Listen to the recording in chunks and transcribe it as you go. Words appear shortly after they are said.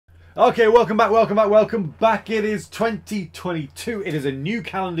Okay, welcome back, welcome back, welcome back. It is 2022. It is a new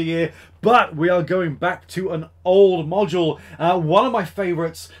calendar year, but we are going back to an old module. One of my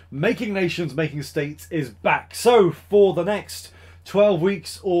favorites, Making Nations, Making States, is back. So for the next 12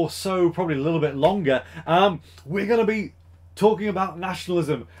 weeks or so, probably a little bit longer, we're going to be talking about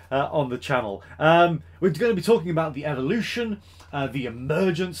nationalism on the channel. We're going to be talking about the evolution, the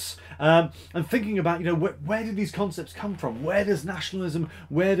emergence, and thinking about, you know, where did these concepts come from? Where does nationalism,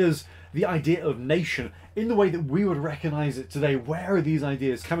 where does the idea of nation, in the way that we would recognize it today, where are these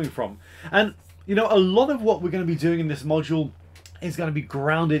ideas coming from? And, you know, a lot of what we're going to be doing in this module is going to be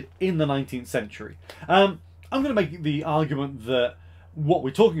grounded in the 19th century. I'm going to make the argument that what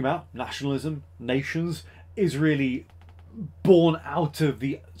we're talking about, nationalism, nations, is really born out of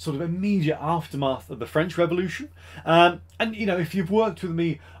the sort of immediate aftermath of the French Revolution. And you know, if you've worked with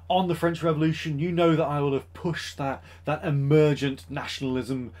me on the French Revolution, you know that I will have pushed that emergent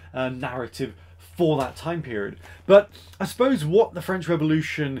nationalism narrative for that time period. But I suppose what the French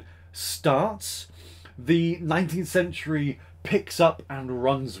Revolution starts, the 19th century picks up and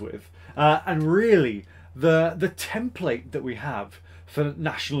runs with. And really, the template that we have for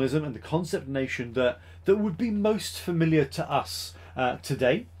nationalism and the concept of nation that would be most familiar to us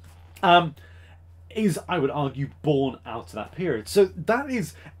today is, I would argue, born out of that period. So that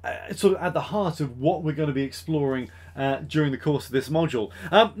is sort of at the heart of what we're going to be exploring during the course of this module.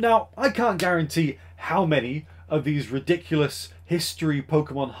 Now, I can't guarantee how many of these ridiculous history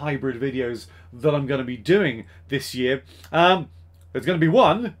Pokemon hybrid videos that I'm going to be doing this year. There's going to be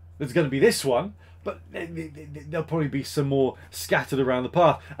one, there's going to be this one, but there'll probably be some more scattered around the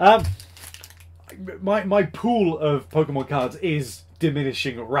path. My pool of Pokemon cards is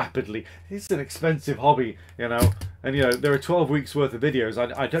diminishing rapidly. It's an expensive hobby, you know, and you know, there are 12 weeks worth of videos.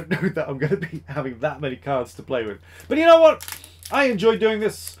 I don't know that I'm going to be having that many cards to play with. But you know what? I enjoy doing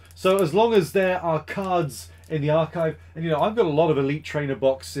this. So as long as there are cards in the archive, and you know, I've got a lot of Elite Trainer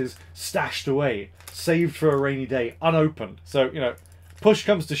boxes stashed away, saved for a rainy day, unopened. So, you know, push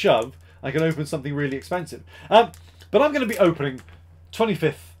comes to shove, I can open something really expensive. But I'm going to be opening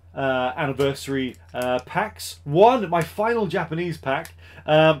 25th anniversary packs. One, my final Japanese pack,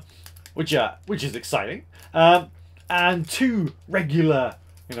 which is exciting, and two regular,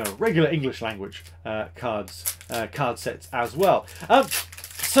 you know, regular English language cards, card sets as well.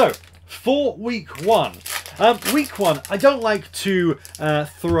 So for week one, I don't like to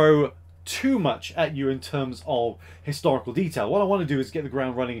throw too much at you in terms of historical detail. What I want to do is get the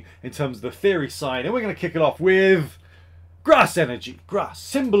ground running in terms of the theory side, and we're going to kick it off with grass energy, grass,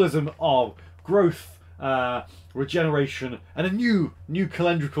 symbolism of growth, regeneration, and a new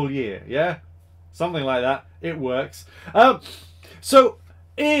calendrical year. Yeah, something like that. It works. So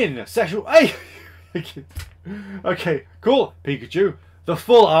in session, hey, okay, cool, Pikachu, the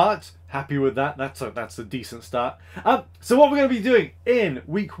full art. Happy with that. That's a decent start. So what we're going to be doing in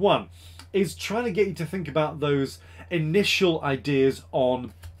week one is trying to get you to think about those initial ideas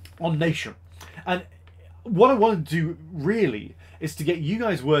on nation. And what I want to do really is to get you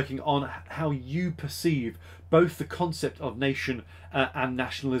guys working on how you perceive both the concept of nation and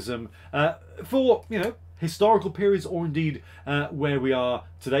nationalism for, you know, historical periods, or indeed where we are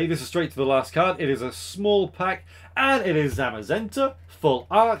today. This is straight to the last card. It is a small pack, and it is Zamazenta, full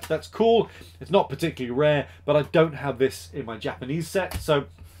art. That's cool. It's not particularly rare, but I don't have this in my Japanese set, so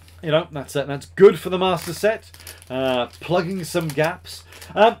you know, that's good for the master set. Plugging some gaps.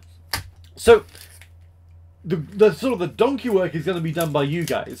 So the sort of the donkey work is going to be done by you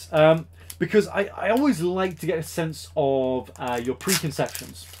guys, because I always like to get a sense of your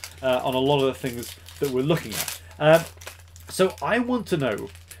preconceptions on a lot of the things that we're looking at. So I want to know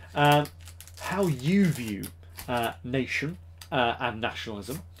how you view nation and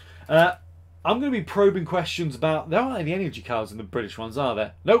nationalism. I'm going to be probing questions about, there aren't any energy cards in the British ones, are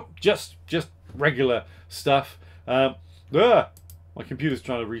there? Nope, just regular stuff. My computer's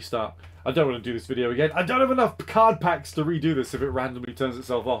trying to restart. I don't want to do this video again. I don't have enough card packs to redo this if it randomly turns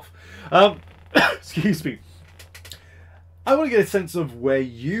itself off. Excuse me. I want to get a sense of where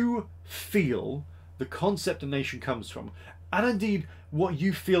you feel the concept of nation comes from, and indeed what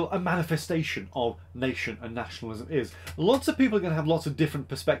you feel a manifestation of nation and nationalism is. Lots of people are going to have lots of different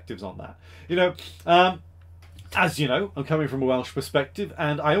perspectives on that. You know, as you know, I'm coming from a Welsh perspective,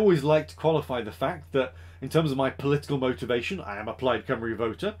 and I always like to qualify the fact that in terms of my political motivation, I am a Plaid Cymru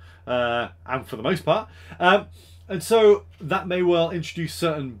voter, and for the most part. And so that may well introduce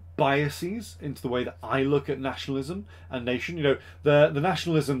certain biases into the way that I look at nationalism and nation. You know, the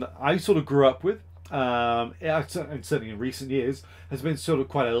nationalism that I sort of grew up with, and certainly in recent years, has been sort of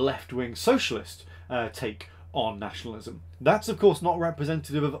quite a left-wing socialist take on nationalism. That's, of course, not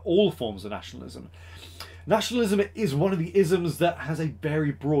representative of all forms of nationalism. Nationalism is one of the isms that has a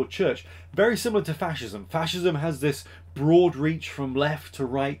very broad church, very similar to fascism. Fascism has this broad reach from left to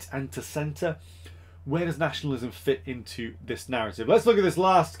right and to centre. Where does nationalism fit into this narrative? Let's look at this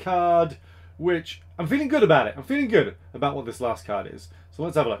last card, which I'm feeling good about it. I'm feeling good about what this last card is. So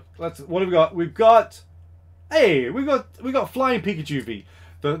let's have a look. What have we got? We've got Flying Pikachu V.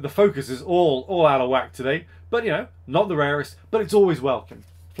 The focus is all out of whack today, but you know, not the rarest, but it's always welcome.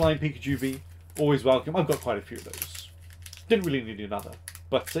 Flying Pikachu V, always welcome. I've got quite a few of those. Didn't really need another,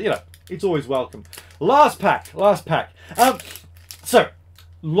 but you know, it's always welcome. Last pack. So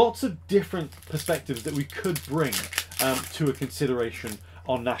lots of different perspectives that we could bring to a consideration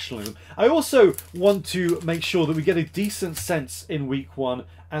on nationalism. I also want to make sure that we get a decent sense in week 1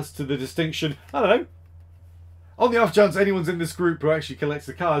 as to the distinction. I don't know. On the off chance anyone's in this group who actually collects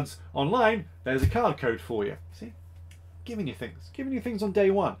the cards online, there's a card code for you. See? Giving you things on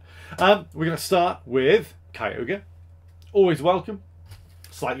day 1. We're going to start with Kyogre. Always welcome.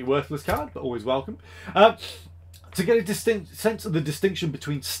 Slightly worthless card, but always welcome. To get a distinct sense of the distinction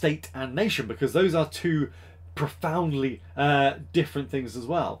between state and nation, because those are two profoundly different things as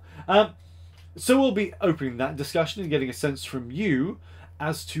well. So we'll be opening that discussion and getting a sense from you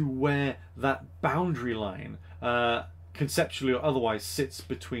as to where that boundary line, conceptually or otherwise, sits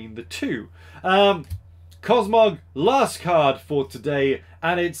between the two. Cosmog, last card for today,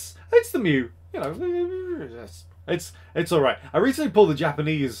 and it's the Mew. You know, it's all right. I recently pulled the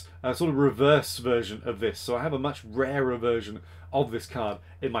Japanese sort of reverse version of this, so I have a much rarer version of this card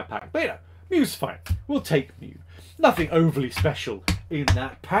in my pack. But you know, Mew's fine. We'll take Mew. Nothing overly special in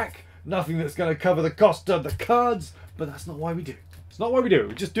that pack. Nothing that's going to cover the cost of the cards, but that's not why we do it. It's not why we do it.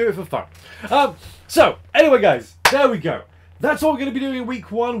 We just do it for fun. So anyway, guys, there we go. That's what we're going to be doing in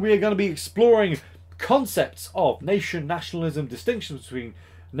week 1. We are going to be exploring concepts of nation, nationalism, distinctions between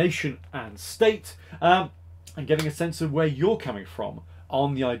nation and state, and getting a sense of where you're coming from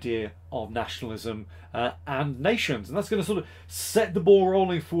on the idea of nationalism and nations. And that's going to sort of set the ball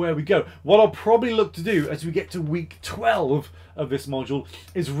rolling for where we go. What I'll probably look to do as we get to week 12 of this module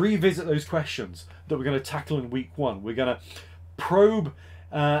is revisit those questions that we're going to tackle in week 1. We're going to probe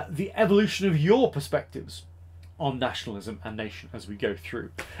the evolution of your perspectives on nationalism and nation as we go through.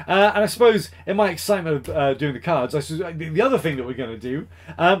 And I suppose in my excitement of doing the cards, the other thing that we're going to do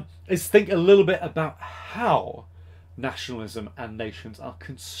is think a little bit about how nationalism and nations are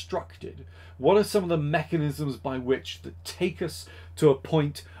constructed. What are some of the mechanisms by which that take us to a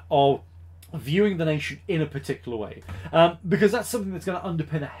point of viewing the nation in a particular way? Because that's something that's going to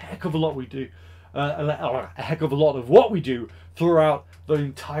underpin a heck of a lot we do, a heck of a lot of what we do throughout the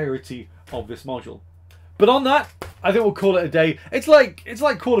entirety of this module. But on that, I think we'll call it a day. It's like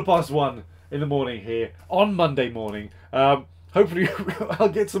 1:15 in the morning here on Monday morning. Hopefully, I'll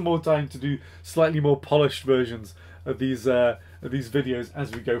get some more time to do slightly more polished versions of these videos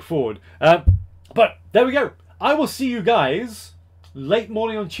as we go forward. But there we go. I will see you guys late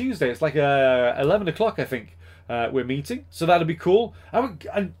morning on Tuesday. It's like 11 o'clock, I think. We're meeting, so that'll be cool.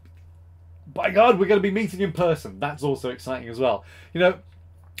 And by God, we're going to be meeting in person. That's also exciting as well. You know.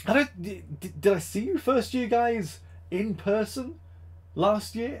 Did I see you first year guys in person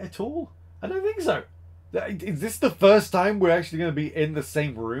last year at all? I don't think so. Is this the first time we're actually going to be in the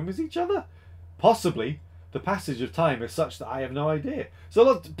same room as each other? Possibly. The passage of time is such that I have no idea.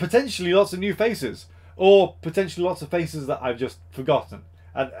 So potentially lots of new faces, or potentially lots of faces that I've just forgotten,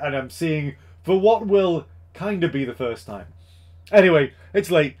 and I'm seeing for what will kind of be the first time. Anyway,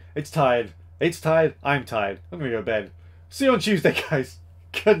 it's late, it's tired, I'm tired, I'm going to go to bed. See you on Tuesday, guys.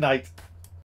 Good night.